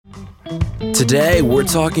Today, we're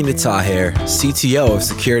talking to Taher, CTO of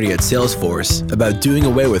security at Salesforce, about doing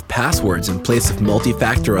away with passwords in place of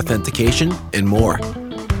multi-factor authentication and more.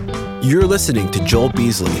 You're listening to Joel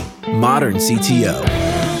Beasley, Modern CTO.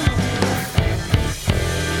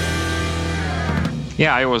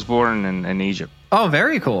 Yeah, I was born in Egypt. Oh,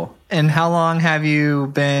 very cool. And how long have you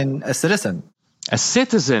been a citizen? A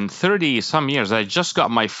citizen, 30 some years. I just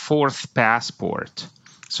got my fourth passport.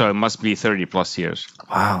 So it must be 30 plus years.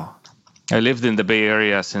 Wow. I lived in the Bay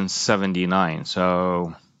Area since 79,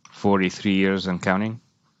 so 43 years and counting.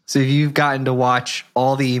 So you've gotten to watch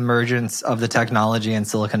all the emergence of the technology in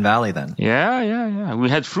Silicon Valley then? Yeah. We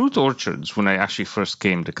had fruit orchards when I actually first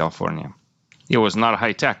came to California. It was not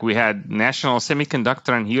high tech. We had National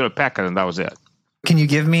Semiconductor and Hewlett Packard, and that was it. Can you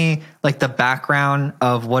give me like the background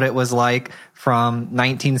of what it was like from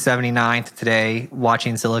 1979 to today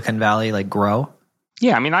watching Silicon Valley like grow?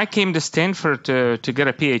 Yeah, I mean, I came to Stanford to get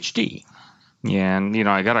a PhD. Yeah, and,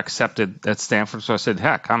 I got accepted at Stanford, so I said,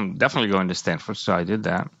 heck, I'm definitely going to Stanford, so I did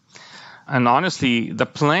that. And honestly, the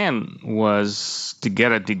plan was to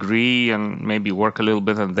get a degree and maybe work a little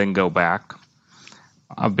bit and then go back.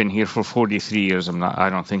 I've been here for 43 years.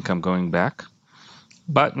 I don't think I'm going back.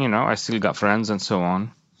 But, I still got friends and so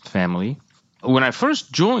on, family. When I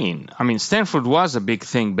first joined, Stanford was a big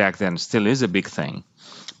thing back then, still is a big thing.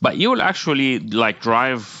 But you will actually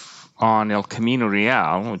drive on El Camino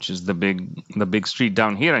Real, which is the big street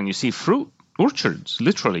down here, and you see fruit orchards,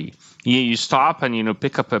 literally. You stop and,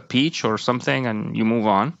 pick up a peach or something and you move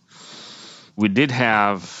on. We did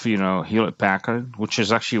have, Hewlett Packard, which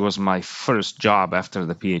was my first job after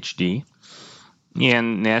the PhD.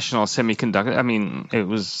 And National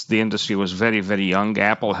Semiconductor, the industry was very, very young.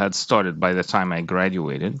 Apple had started by the time I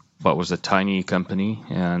graduated, but was a tiny company.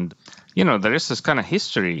 And the rest is kind of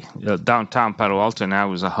history. Downtown Palo Alto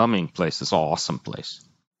now is a humming place. It's an awesome place.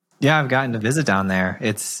 Yeah, I've gotten to visit down there.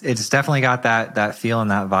 It's definitely got that feel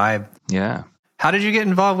and that vibe. Yeah. How did you get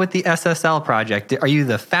involved with the SSL project? Are you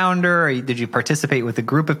the founder? Or did you participate with a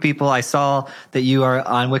group of people? I saw that you are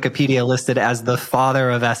on Wikipedia listed as the father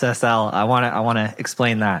of SSL. I want to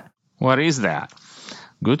explain that. What is that?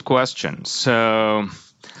 Good question. So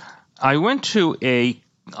I went to a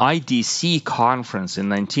IDC conference in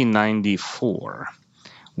 1994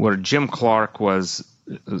 where Jim Clark was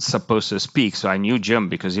supposed to speak. So I knew Jim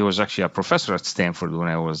because he was actually a professor at Stanford when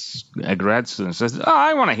I was a grad student. So I said,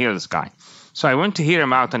 I want to hear this guy. So I went to hear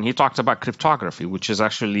him out, and he talked about cryptography, which is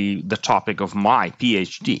actually the topic of my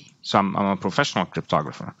PhD. So I'm a professional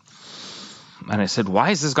cryptographer. And I said, why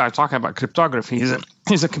is this guy talking about cryptography?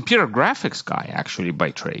 He's a computer graphics guy, actually,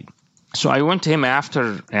 by trade. So I went to him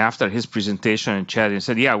after his presentation and chatted and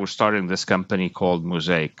said, yeah, we're starting this company called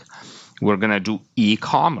Mosaic. We're going to do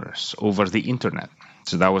e-commerce over the internet.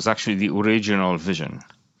 So that was actually the original vision.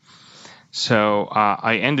 So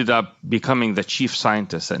I ended up becoming the chief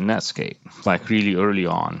scientist at Netscape, really early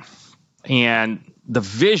on. And the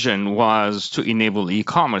vision was to enable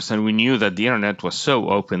e-commerce. And we knew that the internet was so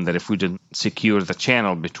open that if we didn't secure the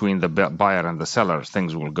channel between the buyer and the seller,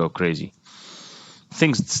 things will go crazy.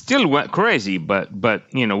 Things still went crazy, but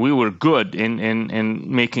we were good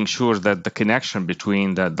in making sure that the connection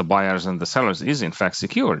between the buyers and the sellers is in fact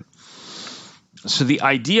secured. So the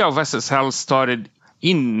idea of SSL started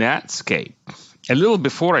in Netscape a little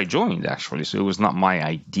before I joined, actually, so it was not my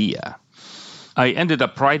idea. I ended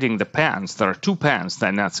up writing the patents. There are 2 patents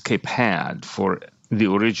that Netscape had for the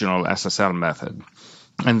original SSL method.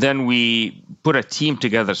 And then we put a team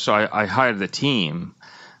together, so I hired a team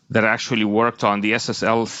that actually worked on the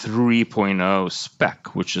SSL 3.0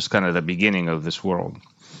 spec, which is kind of the beginning of this world.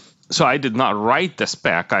 So I did not write the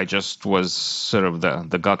spec. I just was sort of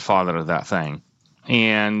the godfather of that thing.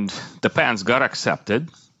 And the patents got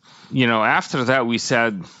accepted. After that, we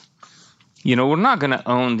said, we're not going to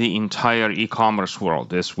own the entire e-commerce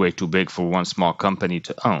world. It's way too big for one small company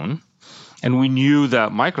to own. And we knew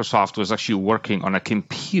that Microsoft was actually working on a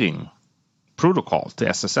competing protocol to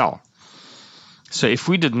SSL. So if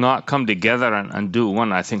we did not come together and do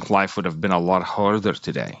one, I think life would have been a lot harder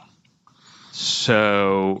today.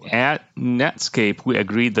 So at Netscape, we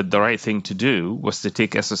agreed that the right thing to do was to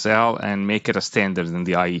take SSL and make it a standard in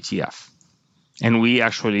the IETF. And we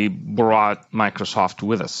actually brought Microsoft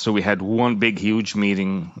with us. So we had one big, huge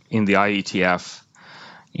meeting in the IETF.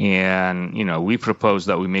 And, we proposed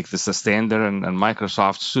that we make this a standard. And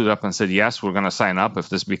Microsoft stood up and said, yes, we're going to sign up if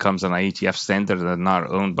this becomes an IETF standard and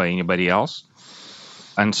not owned by anybody else.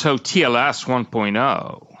 And so TLS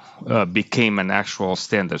 1.0 became an actual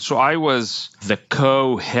standard. So I was the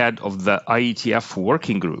co-head of the IETF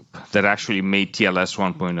working group that actually made TLS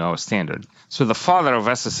 1.0 a standard. So the father of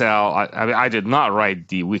SSL, I did not write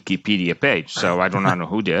the Wikipedia page, so I do not know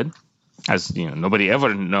who did. As you know, nobody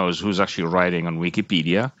ever knows who's actually writing on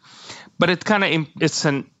Wikipedia. But it's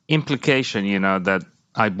an implication, that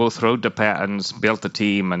I both wrote the patents, built the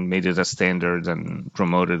team, and made it a standard and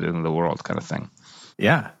promoted it in the world kind of thing.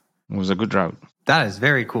 Yeah. It was a good route. That is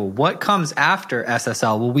very cool. What comes after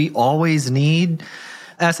SSL? Will we always need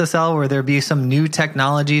SSL? Will there be some new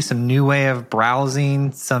technology, some new way of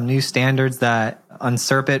browsing, some new standards that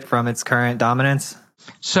usurp it from its current dominance?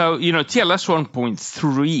 So, TLS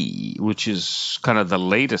 1.3, which is kind of the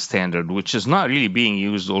latest standard, which is not really being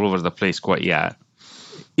used all over the place quite yet,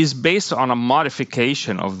 is based on a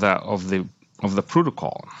modification of the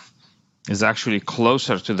protocol. Is actually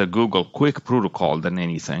closer to the Google Quick protocol than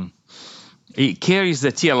anything. It carries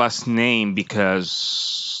the TLS name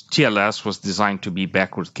because TLS was designed to be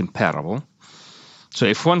backward compatible. So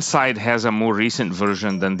if one side has a more recent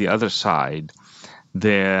version than the other side,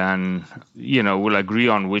 then, we'll agree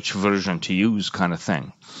on which version to use kind of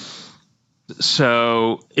thing.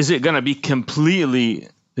 So is it going to be completely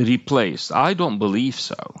replaced? I don't believe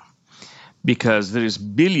so. Because there is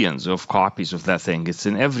billions of copies of that thing. It's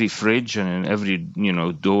in every fridge and in every,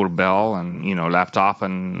 doorbell and, laptop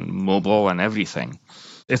and mobile and everything.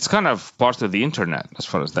 It's kind of part of the internet as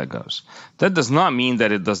far as that goes. That does not mean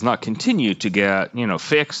that it does not continue to get,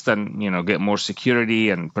 fixed and, get more security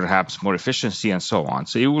and perhaps more efficiency and so on.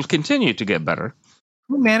 So it will continue to get better.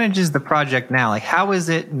 Who manages the project now? Like, how is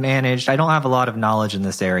it managed? I don't have a lot of knowledge in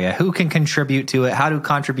this area. Who can contribute to it? How do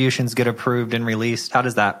contributions get approved and released? How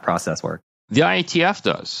does that process work? The IETF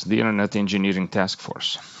does, the Internet Engineering Task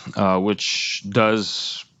Force, which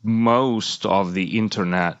does most of the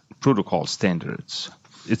Internet protocol standards.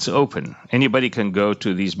 It's open. Anybody can go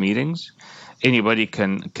to these meetings. Anybody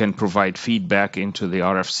can provide feedback into the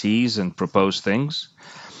RFCs and propose things.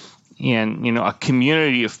 And, a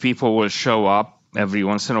community of people will show up every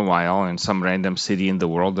once in a while in some random city in the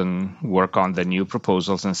world and work on the new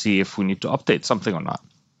proposals and see if we need to update something or not.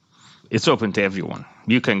 It's open to everyone.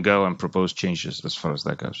 You can go and propose changes as far as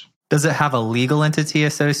that goes. Does it have a legal entity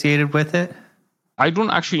associated with it? I don't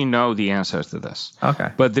actually know the answer to this. Okay.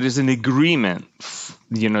 But there is an agreement,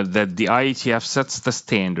 that the IETF sets the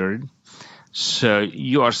standard. So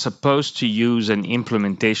you are supposed to use an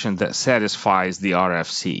implementation that satisfies the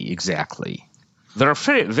RFC exactly. There are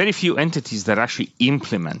very few entities that actually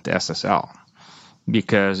implement SSL.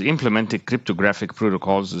 Because implementing cryptographic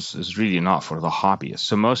protocols is really not for the hobbyists.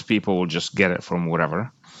 So most people will just get it from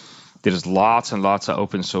wherever. There's lots and lots of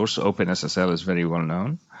open source. OpenSSL is very well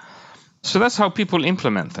known. So that's how people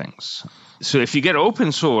implement things. So if you get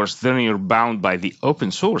open source, then you're bound by the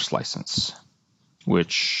open source license,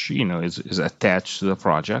 which is attached to the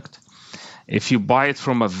project. If you buy it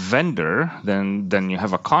from a vendor, then you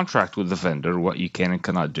have a contract with the vendor, what you can and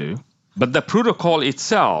cannot do. But the protocol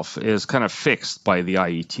itself is kind of fixed by the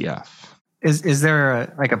IETF. Is there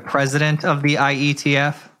a president of the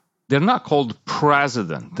IETF? They're not called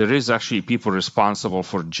president. There is actually people responsible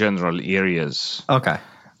for general areas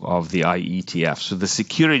of the IETF. So the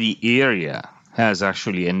security area has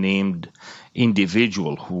actually a named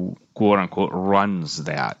individual who, quote unquote, runs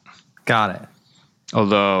that. Got it.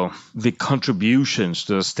 Although the contributions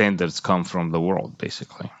to the standards come from the world,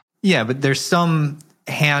 basically. Yeah, but there's some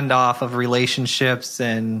handoff of relationships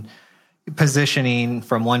and positioning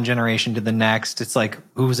from one generation to the next. It's like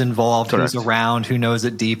who's involved, Correct. Who's around, who knows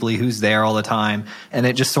it deeply, who's there all the time. And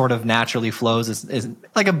it just sort of naturally flows. It's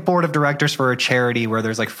like a board of directors for a charity where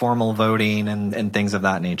there's like formal voting and things of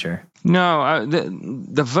that nature. No,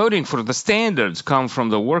 the voting for the standards come from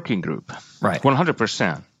the working group. Right.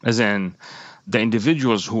 100%. As in, the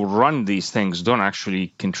individuals who run these things don't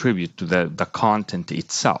actually contribute to the content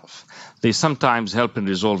itself. They sometimes help in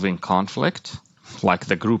resolving conflict, like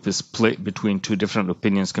the group is split between two different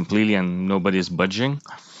opinions completely and nobody's budging.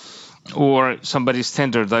 Or somebody's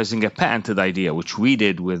standardizing a patented idea, which we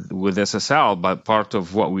did with SSL, but part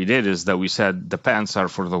of what we did is that we said the patents are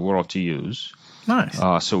for the world to use. Nice.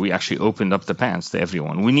 So we actually opened up the patents to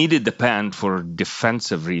everyone. We needed the patent for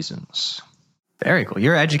defensive reasons. Very cool.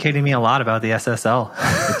 You're educating me a lot about the SSL.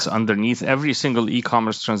 It's underneath every single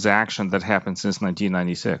e-commerce transaction that happened since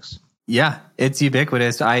 1996. Yeah, it's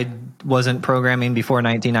ubiquitous. I wasn't programming before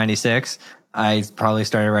 1996. I probably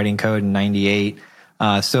started writing code in 98.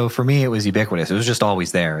 So for me, it was ubiquitous. It was just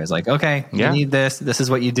always there. It's like, okay, you need this. This is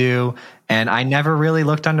what you do. And I never really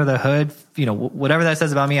looked under the hood. You know, whatever that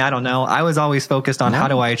says about me, I don't know. I was always focused on how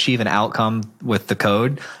do I achieve an outcome with the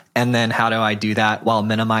code? And then how do I do that while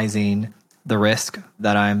minimizing the risk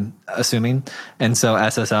that I'm assuming? And so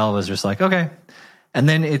SSL was just like, okay. And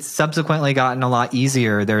then it's subsequently gotten a lot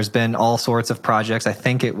easier. There's been all sorts of projects. I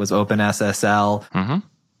think it was OpenSSL.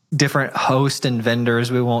 Different hosts and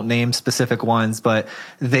vendors, we won't name specific ones, but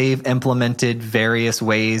they've implemented various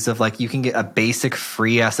ways of like, you can get a basic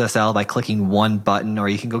free SSL by clicking one button, or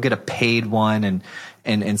you can go get a paid one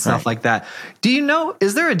and stuff like that. Do you know,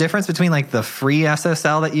 is there a difference between like the free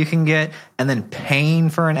SSL that you can get and then paying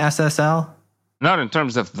for an SSL? Not in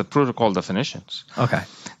terms of the protocol definitions. Okay.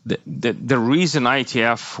 The reason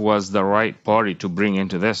IETF was the right party to bring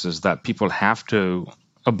into this is that people have to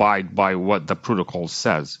abide by what the protocol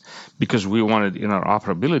says, because we wanted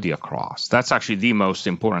interoperability across. That's actually the most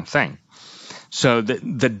important thing. So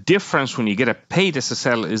the difference when you get a paid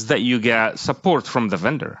SSL is that you get support from the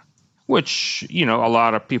vendor, which a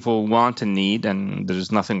lot of people want and need, and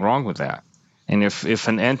there's nothing wrong with that. And if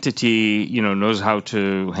an entity knows how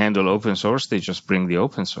to handle open source, they just bring the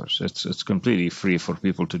open source. It's completely free for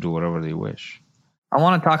people to do whatever they wish. I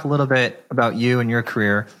want to talk a little bit about you and your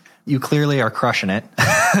career. You clearly are crushing it,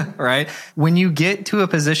 right? When you get to a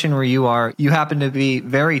position where you happen to be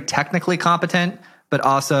very technically competent, but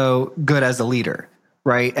also good as a leader,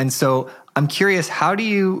 right? And so I'm curious, how do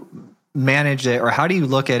you manage it, or how do you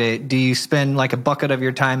look at it? Do you spend like a bucket of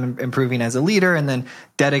your time improving as a leader and then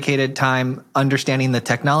dedicated time understanding the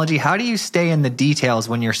technology? How do you stay in the details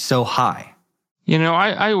when you're so high?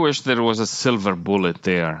 I wish there was a silver bullet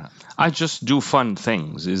there. I just do fun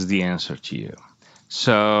things is the answer to you.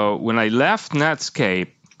 So when I left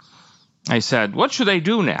Netscape, I said, what should I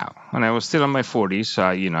do now? And I was still in my 40s. So,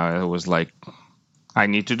 I was like, I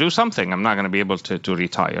need to do something. I'm not going to be able to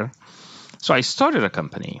retire. So I started a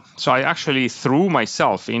company. So I actually threw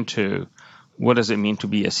myself into what does it mean to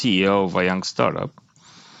be a CEO of a young startup.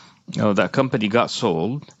 That company got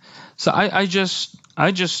sold. So I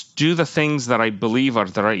just do the things that I believe are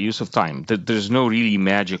the right use of time. There's no really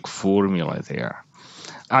magic formula there.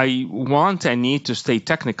 I want and need to stay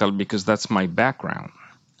technical because that's my background.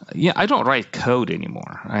 Yeah, I don't write code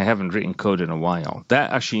anymore. I haven't written code in a while.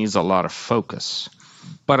 That actually needs a lot of focus.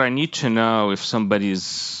 But I need to know if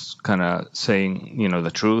somebody's kind of saying, the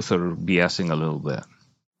truth or BSing a little bit.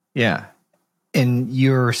 Yeah. And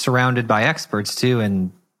you're surrounded by experts too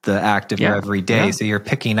in the act of your everyday. Yeah. So you're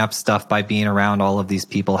picking up stuff by being around all of these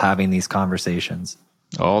people having these conversations.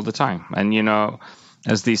 All the time. And,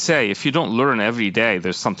 as they say, if you don't learn every day,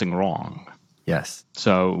 there's something wrong. Yes.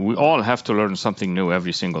 So we all have to learn something new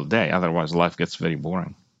every single day. Otherwise, life gets very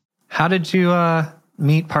boring. How did you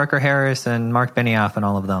meet Parker Harris and Mark Benioff and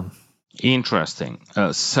all of them? Interesting.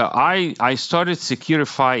 So I started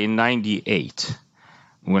Securify in 98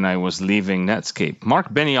 when I was leaving Netscape.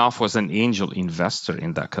 Mark Benioff was an angel investor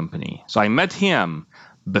in that company. So I met him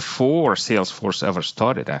before Salesforce ever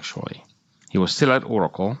started, actually. He was still at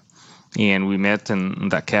Oracle. And we met in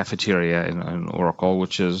that cafeteria in Oracle,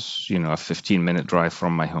 which is, a 15-minute drive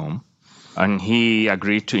from my home. And he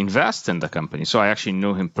agreed to invest in the company. So I actually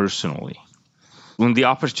know him personally. When the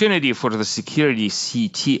opportunity for the security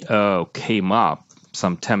CTO came up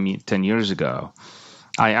some 10 years ago,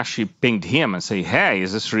 I actually pinged him and say, hey,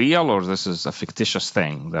 is this real or this is a fictitious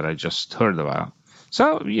thing that I just heard about?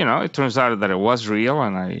 So, it turns out that it was real,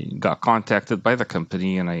 and I got contacted by the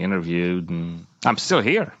company and I interviewed, and I'm still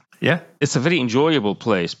here. Yeah. It's a very enjoyable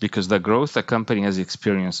place because the growth the company has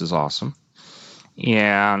experienced is awesome.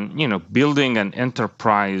 And, building an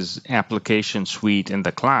enterprise application suite in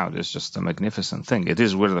the cloud is just a magnificent thing. It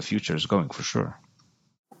is where the future is going for sure.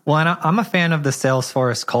 Well, and I'm a fan of the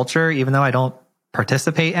Salesforce culture, even though I don't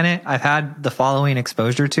participate in it. I've had the following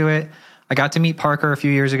exposure to it. I got to meet Parker a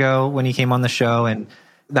few years ago when he came on the show, and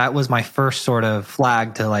that was my first sort of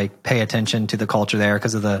flag to pay attention to the culture there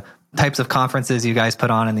because of the types of conferences you guys put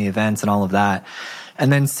on and the events and all of that. And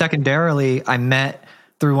then secondarily, I met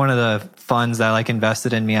through one of the funds that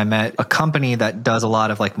invested in me. I met a company that does a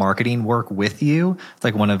lot of marketing work with you.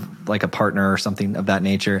 It's one of a partner or something of that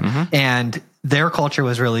nature. Mm-hmm. And their culture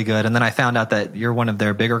was really good. And then I found out that you're one of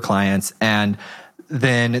their bigger clients, and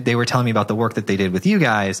then they were telling me about the work that they did with you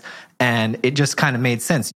guys, and it just kind of made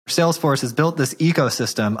sense. Salesforce has built this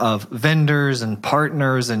ecosystem of vendors and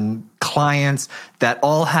partners and clients that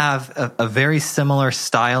all have a very similar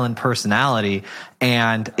style and personality,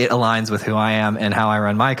 and it aligns with who I am and how I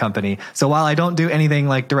run my company. So while I don't do anything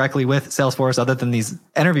directly with Salesforce other than these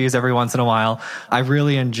interviews every once in a while, I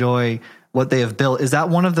really enjoy what they have built. Is that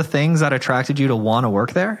one of the things that attracted you to want to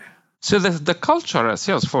work there? So the culture at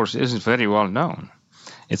Salesforce isn't very well known.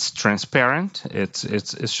 It's transparent.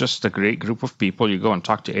 It's just a great group of people. You go and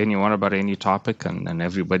talk to anyone about any topic, and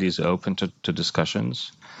everybody's open to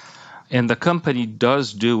discussions. And the company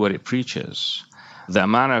does do what it preaches. The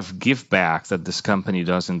amount of give back that this company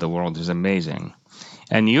does in the world is amazing.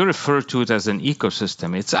 And you refer to it as an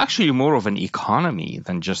ecosystem. It's actually more of an economy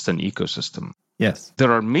than just an ecosystem. Yes.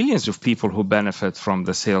 There are millions of people who benefit from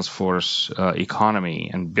the Salesforce economy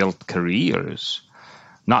and build careers,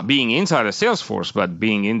 not being inside a Salesforce, but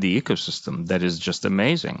being in the ecosystem. That is just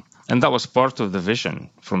amazing. And that was part of the vision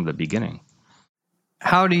from the beginning.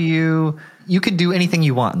 How do you could do anything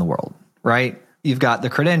you want in the world, right? You've got the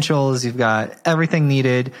credentials, you've got everything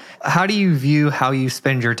needed. How do you view how you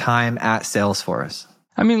spend your time at Salesforce?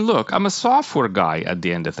 I mean, look, I'm a software guy at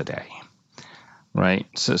the end of the day, right?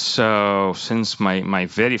 So since my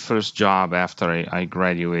very first job after I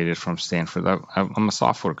graduated from Stanford, I'm a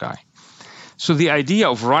software guy. So the idea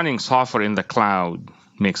of running software in the cloud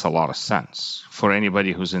makes a lot of sense for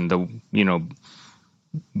anybody who's in the,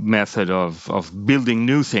 method of building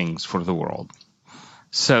new things for the world.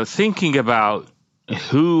 So thinking about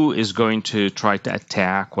who is going to try to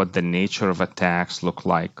attack, what the nature of attacks look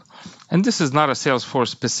like. And this is not a Salesforce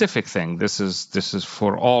specific thing. This is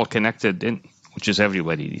for all connected, which is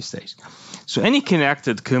everybody these days. So any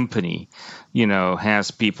connected company,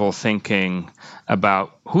 has people thinking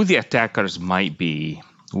about who the attackers might be,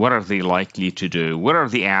 what are they likely to do, what are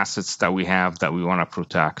the assets that we have that we want to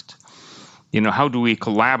protect. How do we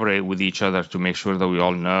collaborate with each other to make sure that we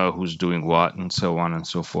all know who's doing what and so on and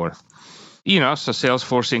so forth. So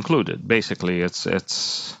Salesforce included. Basically,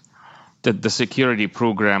 it's the security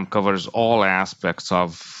program covers all aspects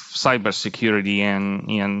of cybersecurity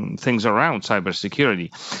and things around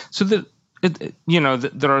cybersecurity. So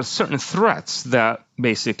there are certain threats that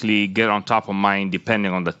basically get on top of mind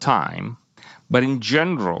depending on the time. But in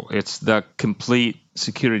general, it's the complete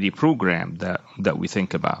security program that we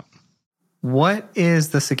think about. What is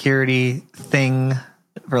the security thing,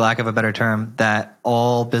 for lack of a better term, that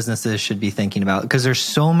all businesses should be thinking about? Because there's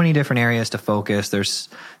so many different areas to focus. There's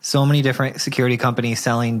so many different security companies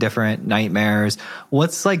selling different nightmares.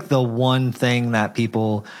 What's like the one thing that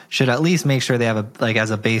people should at least make sure they have as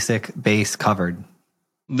a basic base covered?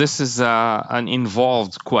 This is an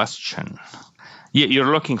involved question.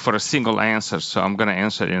 You're looking for a single answer, so I'm going to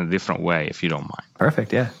answer it in a different way if you don't mind.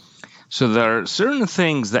 Perfect, yeah. So there are certain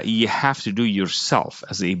things that you have to do yourself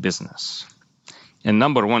as a business. And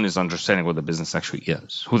number one is understanding what the business actually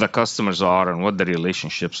is, who the customers are and what the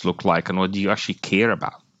relationships look like and what do you actually care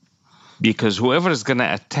about. Because whoever is going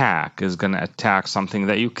to attack something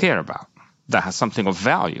that you care about, that has something of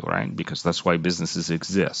value, right? Because that's why businesses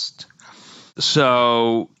exist.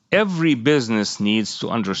 So every business needs to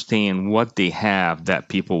understand what they have that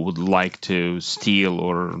people would like to steal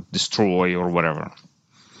or destroy or whatever.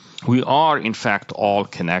 We are, in fact, all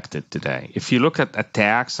connected today. If you look at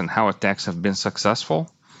attacks and how attacks have been successful,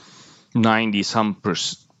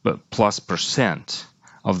 90+ %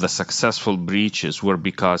 of the successful breaches were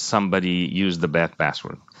because somebody used the bad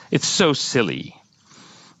password. It's so silly.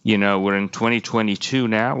 We're in 2022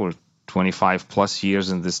 now. We're 25+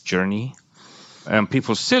 years in this journey. And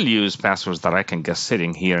people still use passwords that I can guess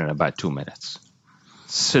sitting here in about 2 minutes.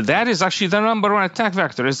 So that is actually the number one attack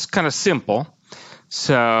vector. It's kind of simple.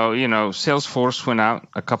 So, Salesforce went out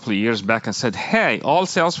a couple of years back and said, hey, all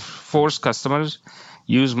Salesforce customers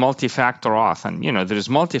use multi-factor auth. And, there is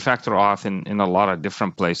multi-factor auth in a lot of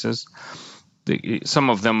different places. Some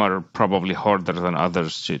of them are probably harder than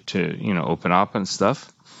others to open up and stuff.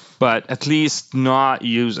 But at least not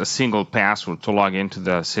use a single password to log into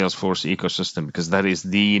the Salesforce ecosystem, because that is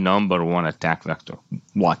the number one attack vector,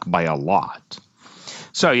 by a lot.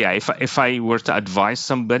 So yeah, if I were to advise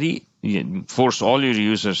somebody, force all your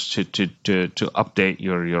users to update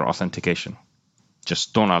your authentication.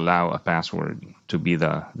 Just don't allow a password to be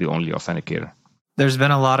the only authenticator. There's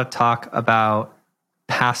been a lot of talk about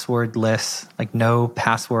passwordless, like no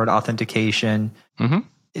password authentication. Mm-hmm.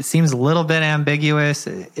 It seems a little bit ambiguous.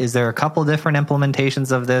 Is there a couple different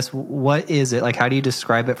implementations of this? What is it? Like, how do you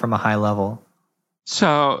describe it from a high level?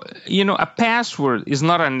 So, a password is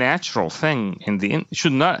not a natural thing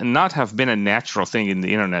should not have been a natural thing in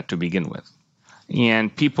the internet to begin with.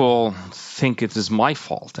 And people think it is my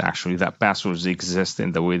fault, actually, that passwords exist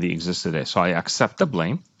in the way they exist today. So I accept the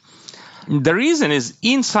blame. The reason is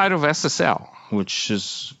inside of SSL, which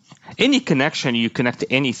is any connection you connect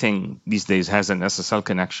to anything these days has an SSL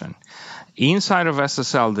connection. Inside of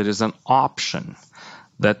SSL, there is an option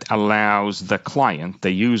that allows the client,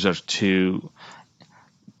 the user, to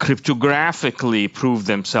cryptographically prove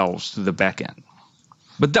themselves to the backend.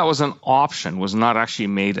 But that was an option, was not actually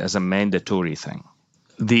made as a mandatory thing.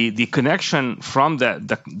 The connection from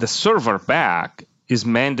the server back is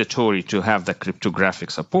mandatory to have the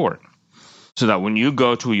cryptographic support. So that when you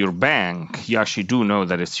go to your bank, you actually do know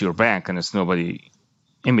that it's your bank and it's nobody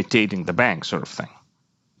imitating the bank sort of thing.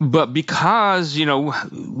 But because,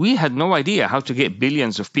 we had no idea how to get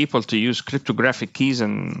billions of people to use cryptographic keys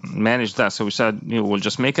and manage that. So we said, we'll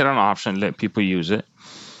just make it an option, let people use it.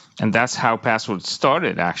 And that's how passwords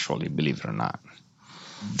started, actually, believe it or not.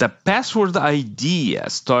 The password idea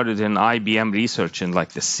started in IBM research in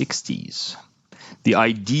like the 60s. The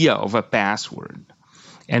idea of a password.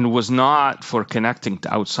 And was not for connecting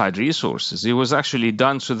to outside resources. It was actually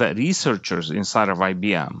done so that researchers inside of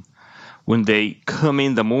IBM, when they come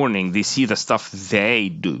in the morning, they see the stuff they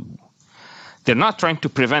do. They're not trying to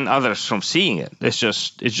prevent others from seeing it.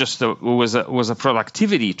 It was a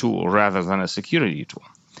productivity tool rather than a security tool.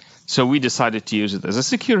 So we decided to use it as a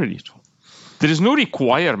security tool. There is no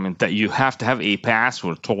requirement that you have to have a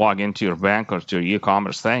password to log into your bank or to your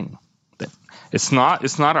e-commerce thing. It's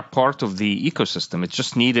not a part of the ecosystem. It's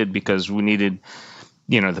just needed because we needed,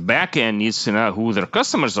 the back end needs to know who their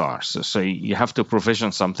customers are. So you have to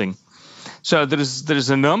provision something. So there's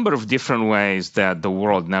a number of different ways that the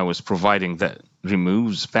world now is providing that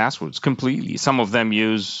removes passwords completely. Some of them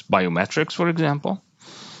use biometrics, for example.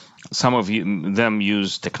 Some of them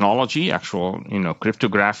use technology, actual,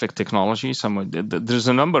 cryptographic technology. There's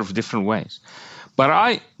a number of different ways.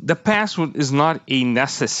 But the password is not a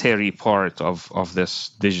necessary part of this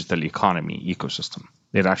digital economy ecosystem.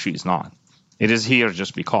 It actually is not. It is here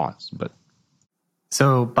just because. But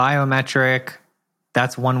so biometric,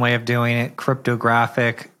 that's one way of doing it.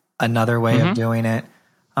 Cryptographic, another way of doing it.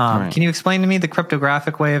 Right. Can you explain to me the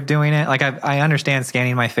cryptographic way of doing it? Like I understand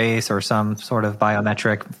scanning my face or some sort of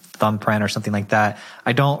biometric thumbprint or something like that.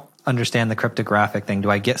 I don't understand the cryptographic thing.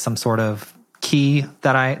 Do I get some sort of key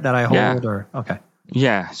that I hold or okay?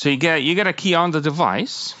 Yeah, so you get a key on the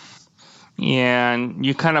device, and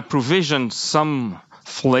you kind of provision some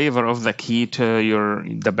flavor of the key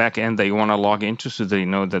to the back end that you want to log into, so they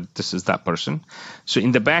know that this is that person. So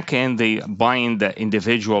in the back end, they bind the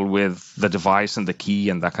individual with the device and the key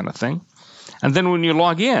and that kind of thing. And then when you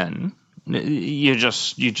log in, you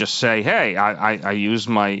just say, hey, I use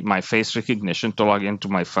my face recognition to log into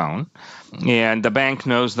my phone, and the bank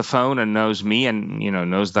knows the phone and knows me and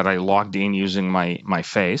knows that I logged in using my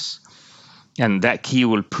face, and that key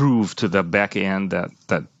will prove to the back end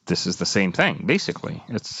that this is the same thing. Basically,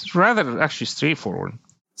 it's rather actually straightforward.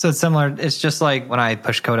 So it's similar. It's just like when I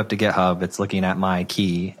push code up to GitHub, it's looking at my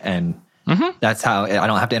key, and that's how I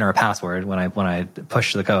don't have to enter a password when I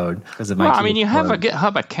push the code because of my. Well, I mean, you have a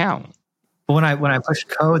GitHub account. When I push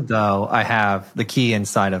code, though, I have the key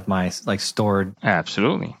inside of my stored.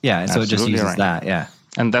 Absolutely. Yeah, and so it just uses that. Yeah,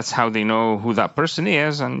 and that's how they know who that person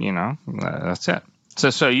is, and that's it.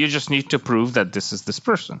 So you just need to prove that this is this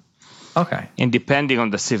person. Okay. And depending on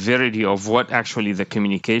the severity of what actually the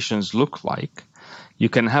communications look like, you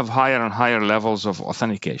can have higher and higher levels of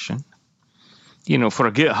authentication. For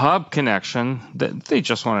a GitHub connection, they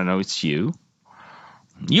just want to know it's you.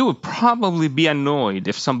 You would probably be annoyed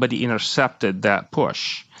if somebody intercepted that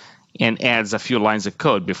push and adds a few lines of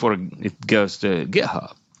code before it goes to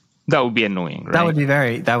GitHub. That would be annoying, right?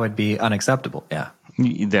 That would be unacceptable. Yeah.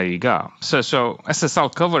 There you go. So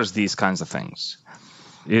SSL covers these kinds of things.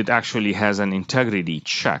 It actually has an integrity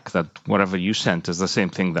check that whatever you sent is the same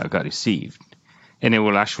thing that got received. And it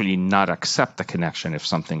will actually not accept the connection if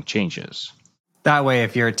something changes. That way,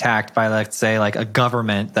 if you're attacked by, let's say, like a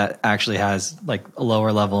government that actually has like a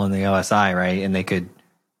lower level in the OSI, right? And they could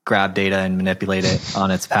grab data and manipulate it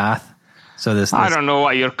on its path. So this I don't know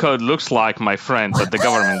what your code looks like, my friend, but the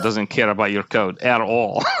government doesn't care about your code at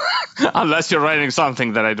all. Unless you're writing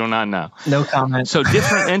something that I do not know. No comment. So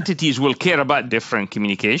different entities will care about different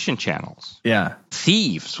communication channels. Yeah.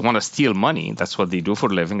 Thieves want to steal money. That's what they do for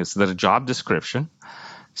a living. It's their job description.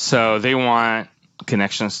 So they want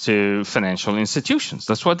connections to financial institutions.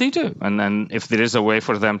 That's what they do. And then if there is a way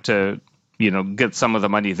for them to, get some of the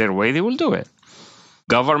money their way, they will do it.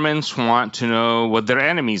 Governments want to know what their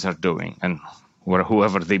enemies are doing and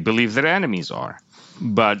whoever they believe their enemies are.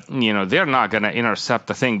 But, they're not going to intercept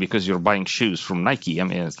the thing because you're buying shoes from Nike. I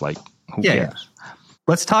mean, it's like, who cares? Yeah.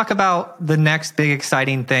 Let's talk about the next big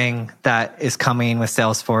exciting thing that is coming with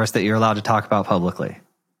Salesforce that you're allowed to talk about publicly.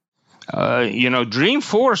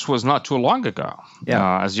 Dreamforce was not too long ago.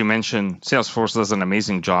 Yeah. As you mentioned, Salesforce does an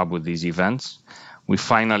amazing job with these events. We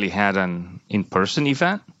finally had an in-person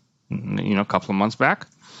event, a couple of months back.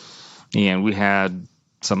 And we had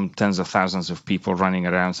some tens of thousands of people running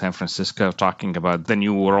around San Francisco talking about the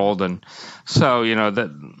new world. And so,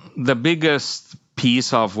 the biggest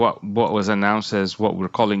piece of what was announced is what we're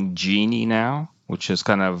calling Genie now, which is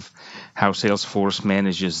kind of how Salesforce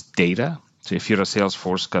manages data. So if you're a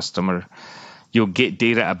Salesforce customer, you'll get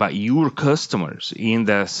data about your customers in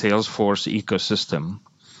the Salesforce ecosystem,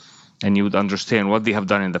 and you would understand what they have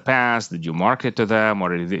done in the past. Did you market to them,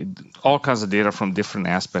 or all kinds of data from different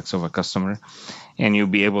aspects of a customer, and you'll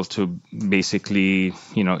be able to basically,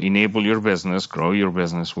 enable your business, grow your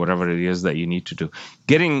business, whatever it is that you need to do.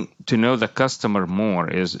 Getting to know the customer more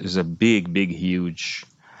is a big, huge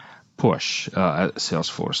push at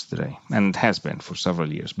Salesforce today, and it has been for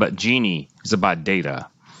several years. But Genie is about data.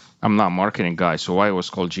 I'm not a marketing guy, so why it was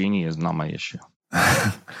called Genie is not my issue.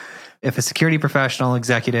 If a security professional,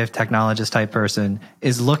 executive, technologist type person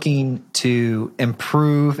is looking to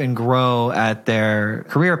improve and grow at their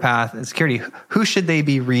career path in security, who should they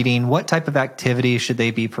be reading? What type of activities should they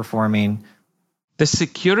be performing? The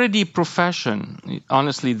security profession,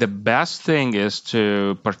 honestly, the best thing is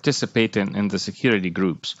to participate in the security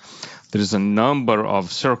groups. There's a number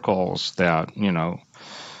of circles that,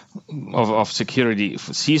 of security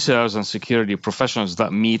CISOs and security professionals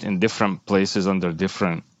that meet in different places under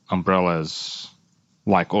different umbrellas,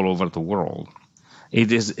 like all over the world.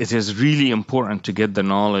 It is really important to get the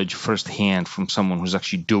knowledge firsthand from someone who's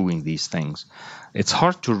actually doing these things. It's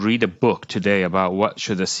hard to read a book today about what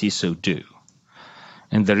should a CISO do.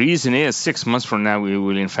 And the reason is 6 months from now, we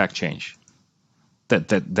will in fact change.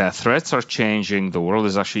 The threats are changing. The world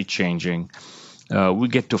is actually changing. We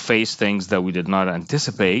get to face things that we did not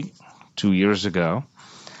anticipate 2 years ago.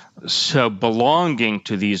 So belonging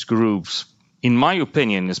to these groups, in my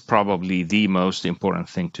opinion, is probably the most important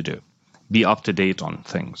thing to do. Be up to date on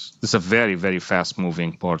things. It's a very, very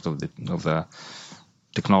fast-moving part of the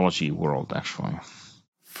technology world, actually.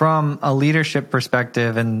 From a leadership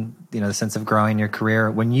perspective and the sense of growing your career,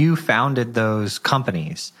 when you founded those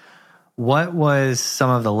companies, what was some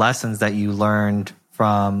of the lessons that you learned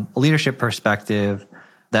from a leadership perspective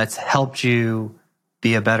that's helped you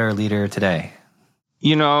be a better leader today?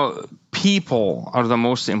 People are the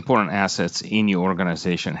most important assets any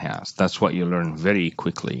organization has. That's what you learn very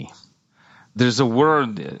quickly. There's a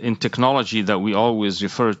word in technology that we always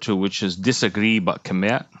refer to, which is disagree but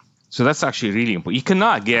commit. So that's actually really important. You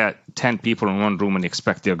cannot get 10 people in one room and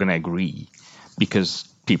expect they're going to agree, because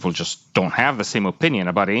people just don't have the same opinion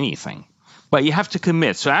about anything. But you have to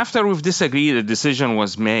commit. So after we've disagreed, a decision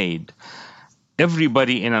was made,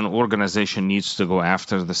 everybody in an organization needs to go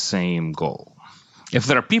after the same goal. If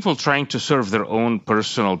there are people trying to serve their own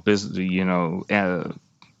personal businesses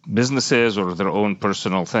or their own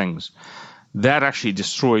personal things, that actually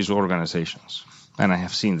destroys organizations. And I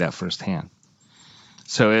have seen that firsthand.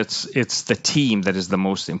 So it's the team that is the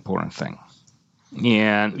most important thing.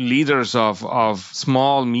 And leaders of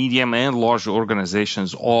small, medium, and large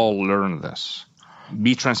organizations all learn this.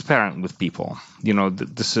 Be transparent with people.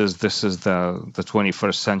 This is the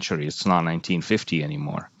 21st century. It's not 1950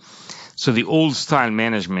 anymore. So the old style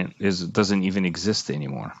management doesn't even exist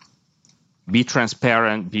anymore. Be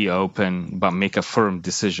transparent, be open, but make a firm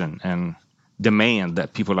decision and demand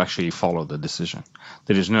that people actually follow the decision.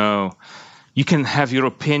 You can have your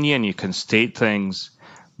opinion, you can state things,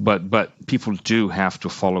 but people do have to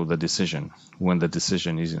follow the decision when the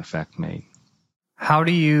decision is in fact made. How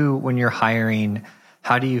do you, when you're hiring,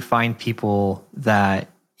 how do you find people that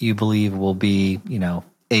you believe will be,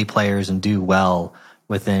 A players and do well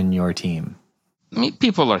within your team?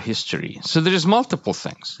 People are history. So there's multiple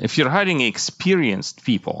things. If you're hiring experienced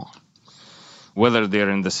people, whether they're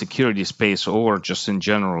in the security space or just in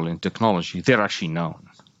general in technology, they're actually known.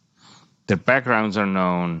 Their backgrounds are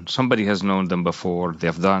known. Somebody has known them before.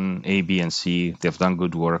 They've done A, B, and C. They've done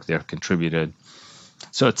good work. They've contributed.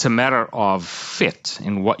 So it's a matter of fit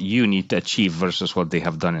in what you need to achieve versus what they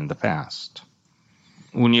have done in the past.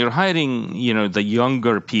 When you're hiring, the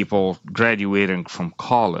younger people graduating from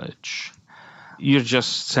college, you're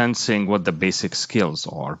just sensing what the basic skills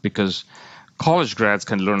are, because college grads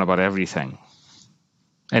can learn about everything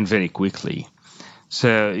and very quickly.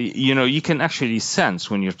 So, you can actually sense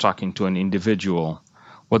when you're talking to an individual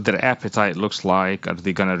what their appetite looks like. Are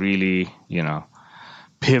they going to really,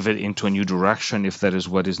 pivot into a new direction if that is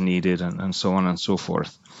what is needed, and so on and so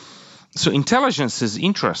forth. So intelligence is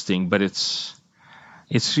interesting, but it's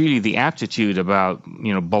really the aptitude about,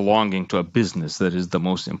 belonging to a business that is the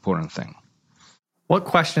most important thing. What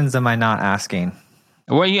questions am I not asking?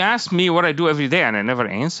 Well, you asked me what I do every day, and I never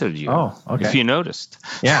answered you. Oh, okay. If you noticed.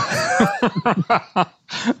 Yeah.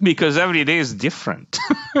 Because every day is different.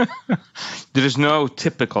 There is no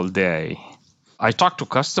typical day. I talk to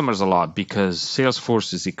customers a lot because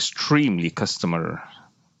Salesforce is extremely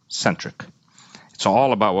customer-centric. It's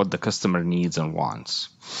all about what the customer needs and wants.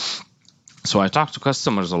 So I talk to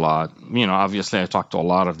customers a lot. Obviously, I talk to a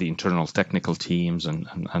lot of the internal technical teams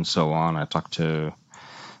and so on. I talk to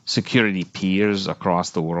security peers across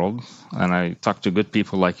the world, and I talk to good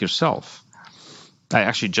people like yourself. I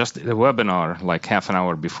actually just did a webinar like half an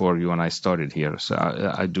hour before you and I started here. So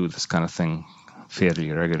I do this kind of thing fairly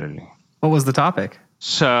regularly. What was the topic?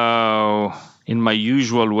 So in my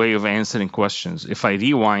usual way of answering questions, if I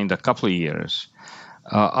rewind a couple of years,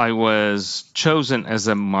 I was chosen as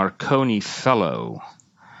a Marconi Fellow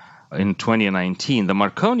in 2019. The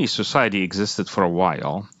Marconi Society existed for a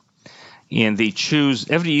while, and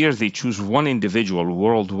every year they choose one individual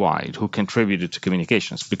worldwide who contributed to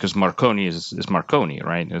communications, because Marconi is Marconi,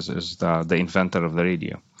 right? Is the inventor of the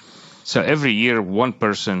radio. So every year, one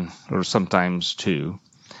person, or sometimes two,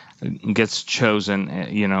 gets chosen,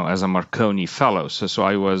 as a Marconi Fellow. So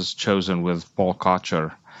I was chosen with Paul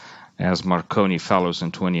Kocher as Marconi Fellows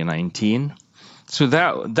in 2019. So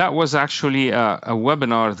that was actually a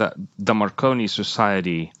webinar that the Marconi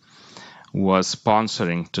Society was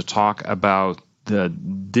sponsoring to talk about the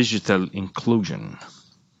digital inclusion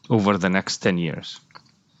over the next 10 years,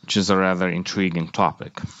 which is a rather intriguing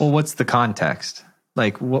topic. Well, what's the context?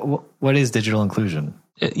 Like, what is digital inclusion?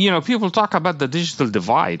 People talk about the digital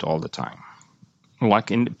divide all the time.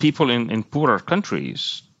 Like people in poorer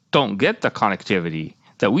countries don't get the connectivity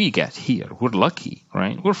that we get here. We're lucky,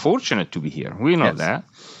 right? We're fortunate to be here. We know that.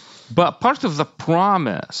 But part of the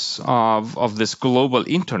promise of this global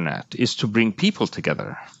internet is to bring people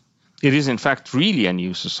together. It is, in fact, really a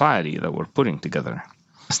new society that we're putting together.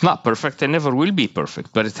 It's not perfect and never will be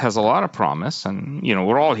perfect, but it has a lot of promise. And,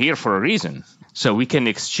 we're all here for a reason. So we can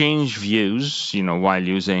exchange views, while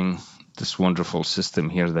using this wonderful system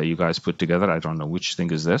here that you guys put together. I don't know which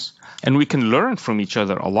thing is this. And we can learn from each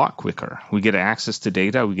other a lot quicker. We get access to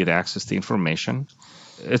data. We get access to information.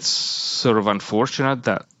 It's sort of unfortunate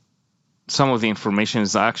that some of the information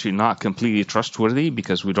is actually not completely trustworthy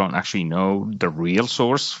because we don't actually know the real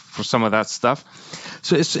source for some of that stuff.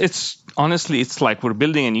 So it's honestly, it's like we're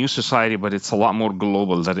building a new society, but it's a lot more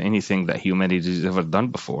global than anything that humanity has ever done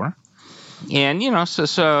before. And,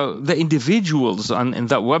 so the individuals in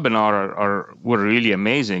that webinar were really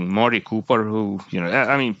amazing. Maury Cooper, who,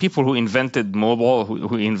 people who invented mobile,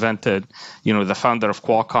 who invented, the founder of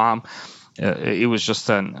Qualcomm. It was just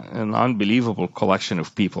an unbelievable collection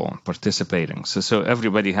of people participating. So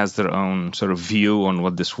everybody has their own sort of view on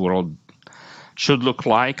what this world should look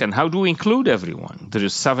like and how do we include everyone. There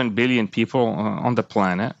is 7 billion people on the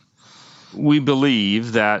planet. We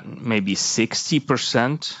believe that maybe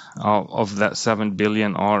 60% of that 7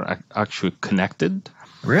 billion are actually connected.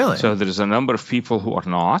 Really? So there's a number of people who are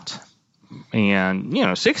not. And,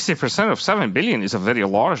 60% of 7 billion is a very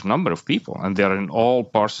large number of people, and they're in all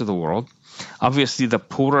parts of the world. Obviously, the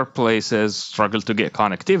poorer places struggle to get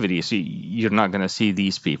connectivity, so you're not going to see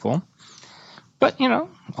these people. But,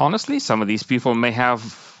 honestly, some of these people may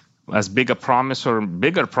have as big a promise or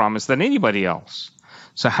bigger promise than anybody else.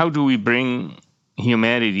 So how do we bring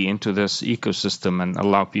humanity into this ecosystem and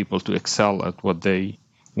allow people to excel at what they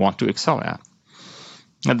want to excel at?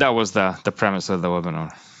 And that was the premise of the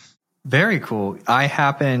webinar. Very cool. I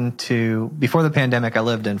happened to, before the pandemic, I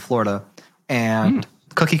lived in Florida and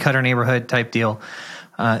cookie cutter neighborhood type deal.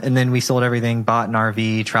 And then we sold everything, bought an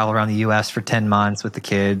RV, traveled around the U.S. for 10 months with the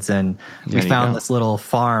kids. And we found this little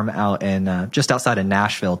farm out in just outside of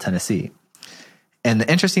Nashville, Tennessee. And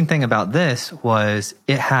the interesting thing about this was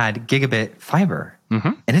it had gigabit fiber,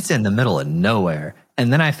 and it's in the middle of nowhere.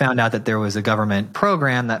 And then I found out that there was a government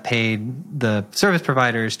program that paid the service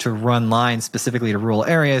providers to run lines specifically to rural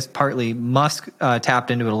areas. Partly Musk tapped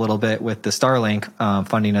into it a little bit with the Starlink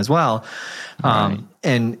funding as well.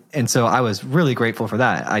 And so I was really grateful for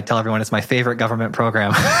that. I tell everyone it's my favorite government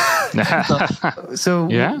program. So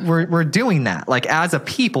we're doing that. Like as a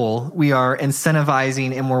people, we are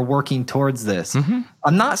incentivizing and we're working towards this.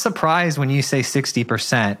 I'm not surprised when you say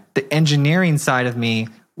 60%. The engineering side of me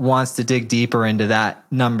wants to dig deeper into that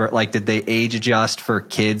number. Like, did they age adjust for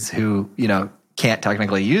kids who, can't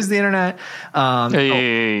technically use the internet?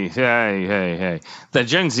 Hey. The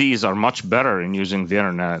Gen Zs are much better in using the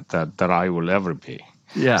internet that I will ever be.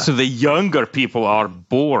 Yeah. So the younger people are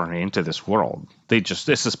born into this world.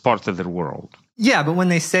 This is part of their world. Yeah, but when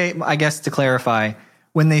they say, I guess to clarify,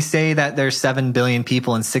 when they say that there's 7 billion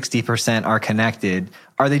people and 60% are connected,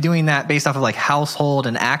 are they doing that based off of like household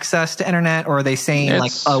and access to internet? Or are they saying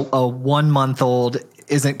like a 1 month old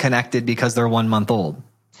isn't connected because they're 1 month old?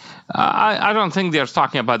 I don't think they're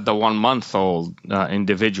talking about the 1-month-old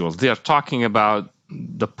individuals. They're talking about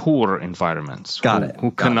the poor environments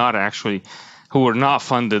who are not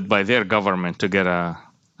funded by their government to get a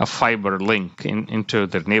fiber link into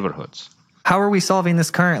their neighborhoods. How are we solving this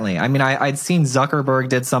currently? I mean, I'd seen Zuckerberg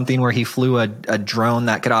did something where he flew a drone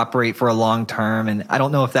that could operate for a long term. And I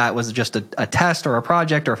don't know if that was just a test or a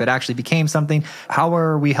project or if it actually became something. How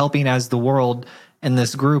are we helping as the world in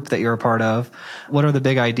this group that you're a part of? What are the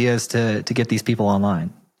big ideas to get these people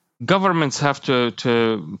online? Governments have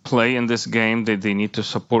to play in this game. They need to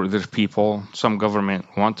support their people. Some government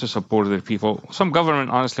want to support their people. Some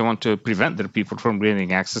government honestly want to prevent their people from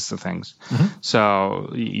getting access to things. Mm-hmm.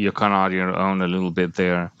 So you come out your own a little bit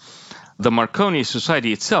there. The Marconi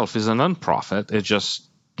Society itself is a nonprofit. It just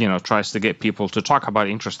tries to get people to talk about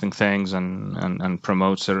interesting things and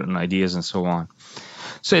promote certain ideas and so on.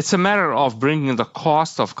 So it's a matter of bringing the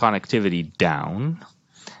cost of connectivity down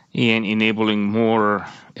and enabling more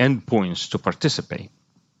endpoints to participate.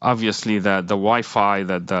 Obviously, the Wi-Fi,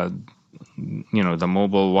 the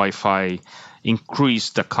mobile Wi-Fi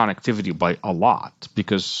increased the connectivity by a lot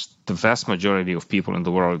because the vast majority of people in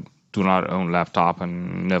the world do not own laptop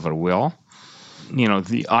and never will.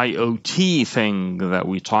 The IoT thing that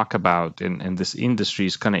we talk about in this industry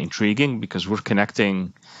is kind of intriguing because we're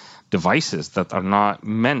connecting devices that are not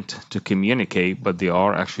meant to communicate, but they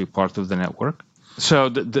are actually part of the network. So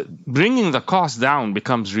bringing the cost down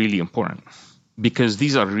becomes really important because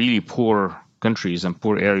these are really poor countries and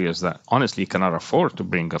poor areas that honestly cannot afford to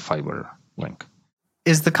bring a fiber link.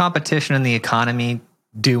 Is the competition in the economy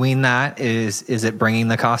doing that? Is it bringing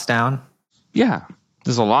the cost down? Yeah,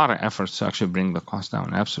 there's a lot of efforts to actually bring the cost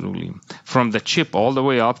down, absolutely. From the chip all the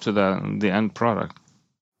way up to the end product.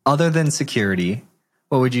 Other than security,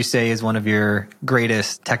 what would you say is one of your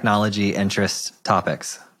greatest technology interest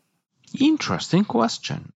topics? Interesting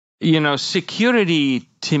question. Security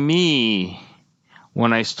to me,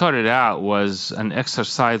 when I started out, was an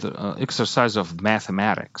exercise of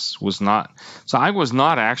mathematics. So I was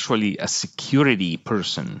not actually a security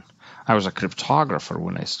person. I was a cryptographer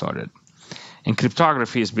when I started. And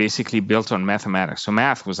cryptography is basically built on mathematics. So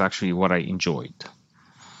math was actually what I enjoyed.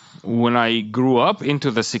 When I grew up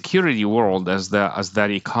into the security world, as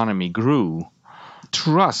that economy grew,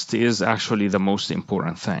 trust is actually the most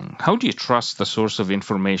important thing. How do you trust the source of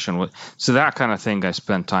information? So that kind of thing I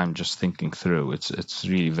spent time just thinking through. It's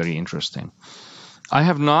really very interesting. I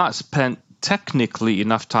have not spent technically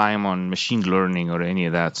enough time on machine learning or any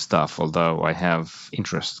of that stuff, although I have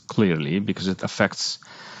interest clearly because it affects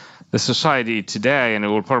the society today and it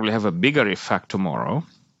will probably have a bigger effect tomorrow.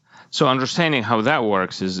 So understanding how that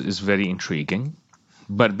works is very intriguing.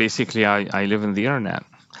 But basically, I live in the internet.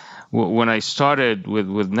 When I started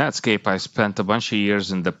with Netscape, I spent a bunch of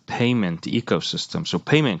years in the payment ecosystem. So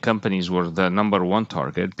payment companies were the number one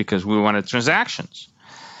target because we wanted transactions.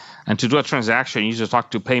 And to do a transaction, you need to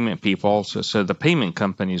talk to payment people. So the payment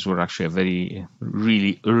companies were actually a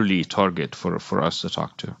really early target for us to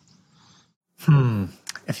talk to.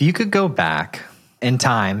 If you could go back in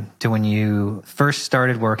time to when you first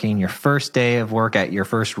started working, your first day of work at your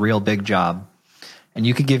first real big job, and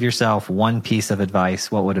you could give yourself one piece of advice,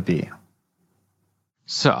 what would it be?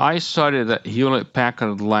 So I started at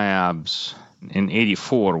Hewlett-Packard Labs in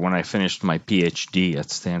 '84 when I finished my PhD at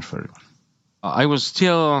Stanford. I was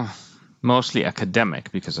still mostly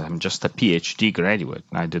academic because I'm just a PhD graduate.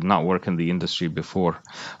 I did not work in the industry before.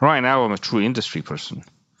 Right now, I'm a true industry person.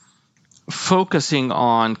 Focusing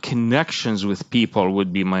on connections with people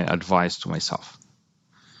would be my advice to myself.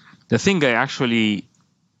 The thing I actually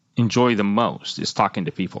enjoy the most is talking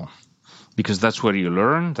to people because that's where you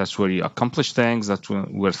learn, that's where you accomplish things, that's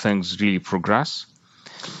where things really progress.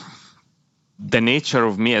 The nature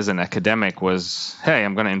of me as an academic was, hey,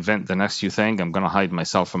 I'm going to invent the next new thing. I'm going to hide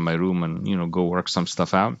myself in my room and go work some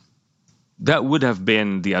stuff out. That would have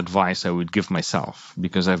been the advice I would give myself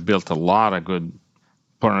because I've built a lot of good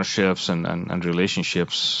partnerships and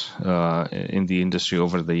relationships in the industry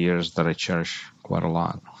over the years that I cherish quite a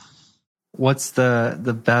lot. What's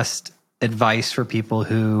the best advice for people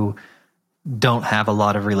who don't have a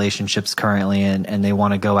lot of relationships currently and they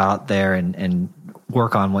want to go out there and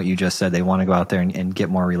work on what you just said? They want to go out there and get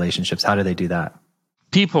more relationships. How do they do that?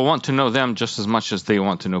 People want to know them just as much as they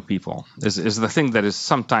want to know people is the thing that is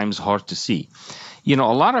sometimes hard to see. A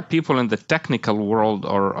lot of people in the technical world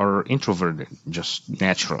are introverted just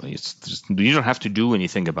naturally. You don't have to do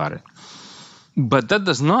anything about it. But that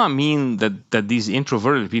does not mean that these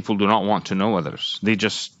introverted people do not want to know others. They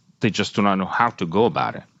just do not know how to go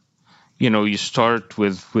about it. You start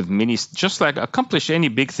with just like accomplish any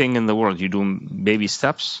big thing in the world. You do baby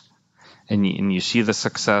steps, and you see the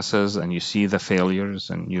successes and you see the failures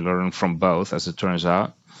and you learn from both, as it turns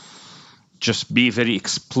out. Just be very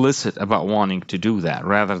explicit about wanting to do that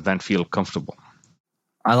rather than feel comfortable.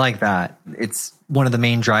 I like that. It's one of the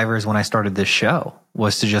main drivers when I started this show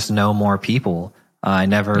was to just know more people. I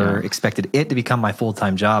never expected it to become my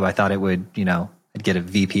full-time job. I thought it would, I'd get a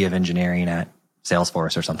VP of engineering at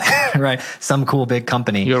Salesforce or something, right? Some cool big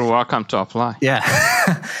company. You're welcome to apply.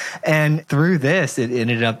 Yeah. And through this, it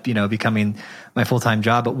ended up, becoming my full-time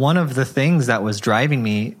job. But one of the things that was driving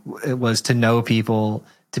me was to know people,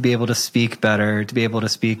 to be able to speak better, to be able to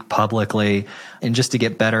speak publicly, and just to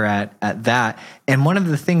get better at that. And one of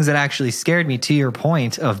the things that actually scared me, to your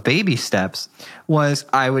point of baby steps, was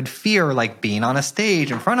I would fear like being on a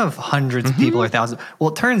stage in front of hundreds of people or thousands. Well,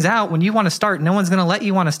 it turns out when you want to start, no one's going to let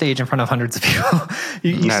you on a stage in front of hundreds of people.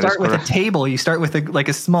 you start with a table, you start with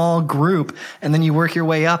a small group, and then you work your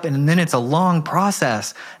way up, and then it's a long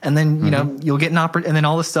process. And then, you'll get and then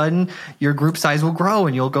all of a sudden your group size will grow,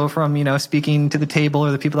 and you'll go from, speaking to the table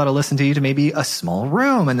or the people that'll listen to you to maybe a small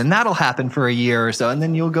room. And then that'll happen for a year or so. And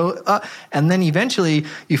then you'll go up, and then eventually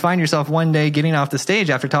you find yourself one day getting off the stage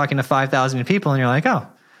after talking to 5,000 people, and you're like, oh,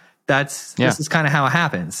 this is kind of how it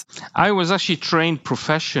happens. I was actually trained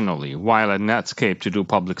professionally while at Netscape to do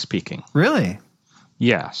public speaking. Really?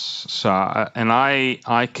 Yes. So, and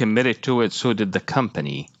I committed to it. So did the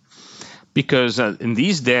company, because in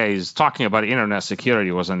these days, talking about internet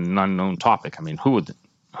security was an unknown topic. I mean, who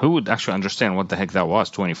would actually understand what the heck that was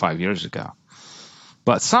 25 years ago?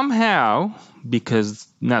 But somehow, because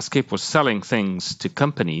Netscape was selling things to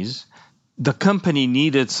companies, the company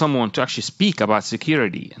needed someone to actually speak about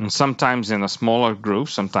security, and sometimes in a smaller group,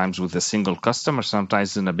 sometimes with a single customer,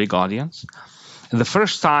 sometimes in a big audience. And the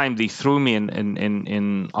first time they threw me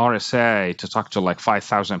in RSA to talk to like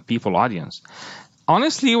 5,000 people audience,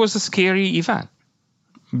 honestly, it was a scary event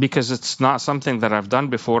because it's not something that I've done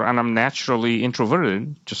before, and I'm naturally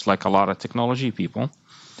introverted, just like a lot of technology people.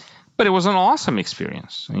 But it was an awesome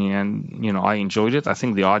experience, and I enjoyed it. I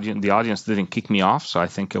think the audience didn't kick me off, so I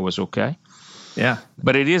think it was okay. Yeah.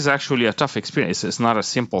 But it is actually a tough experience. It's not a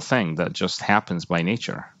simple thing that just happens by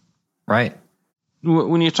nature. Right.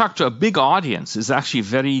 When you talk to a big audience, it's actually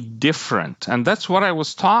very different, and that's what I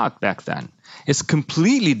was taught back then. It's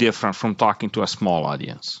completely different from talking to a small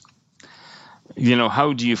audience.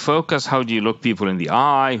 How do you focus? How do you look people in the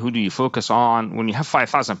eye? Who do you focus on? When you have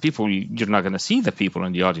 5,000 people, you're not going to see the people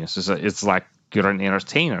in the audience. It's like you're an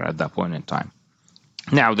entertainer at that point in time.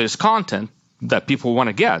 Now, there's content that people want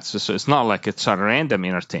to get, so it's not like it's a random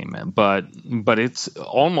entertainment, but it's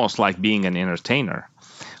almost like being an entertainer.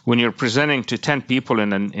 When you're presenting to 10 people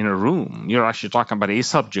in a room, you're actually talking about a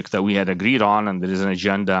subject that we had agreed on, and there is an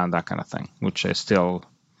agenda and that kind of thing, which I still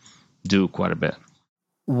do quite a bit.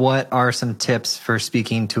 What are some tips for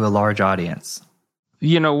speaking to a large audience?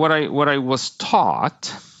 What I was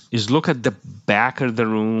taught is look at the back of the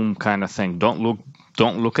room kind of thing. Don't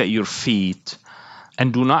look at your feet,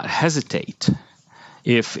 and do not hesitate.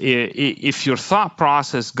 If your thought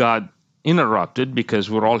process got interrupted, because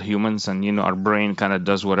we're all humans and our brain kind of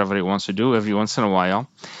does whatever it wants to do every once in a while,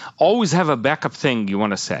 always have a backup thing you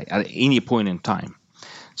want to say at any point in time.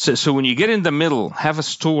 So when you get in the middle, have a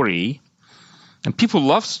story. And people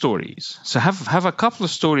love stories. So have a couple of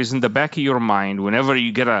stories in the back of your mind. Whenever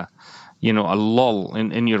you get a lull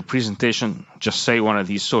in your presentation, just say one of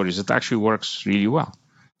these stories. It actually works really well.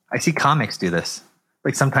 I see comics do this.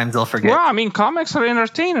 Like sometimes they'll forget. Well, I mean, comics are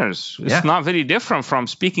entertainers. It's not very different from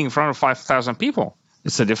speaking in front of 5,000 people.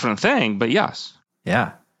 It's a different thing, but yes.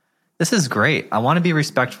 Yeah. This is great. I want to be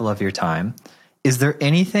respectful of your time. Is there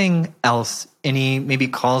anything else, any maybe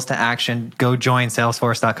calls to action? Go join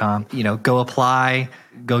Salesforce.com, go apply,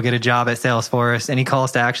 go get a job at Salesforce. Any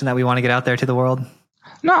calls to action that we want to get out there to the world?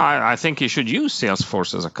 No, I think you should use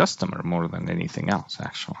Salesforce as a customer more than anything else,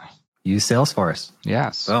 actually. Use Salesforce.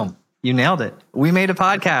 Yes. Boom. You nailed it. We made a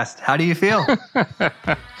podcast. How do you feel?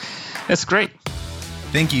 It's great.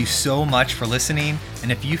 Thank you so much for listening.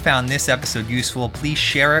 And if you found this episode useful, please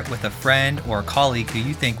share it with a friend or a colleague who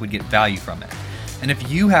you think would get value from it. And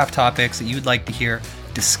if you have topics that you'd like to hear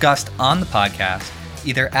discussed on the podcast,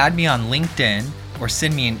 either add me on LinkedIn or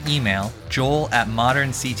send me an email,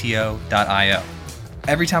 joel@moderncto.io.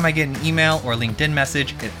 Every time I get an email or LinkedIn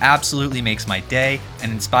message, it absolutely makes my day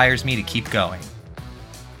and inspires me to keep going.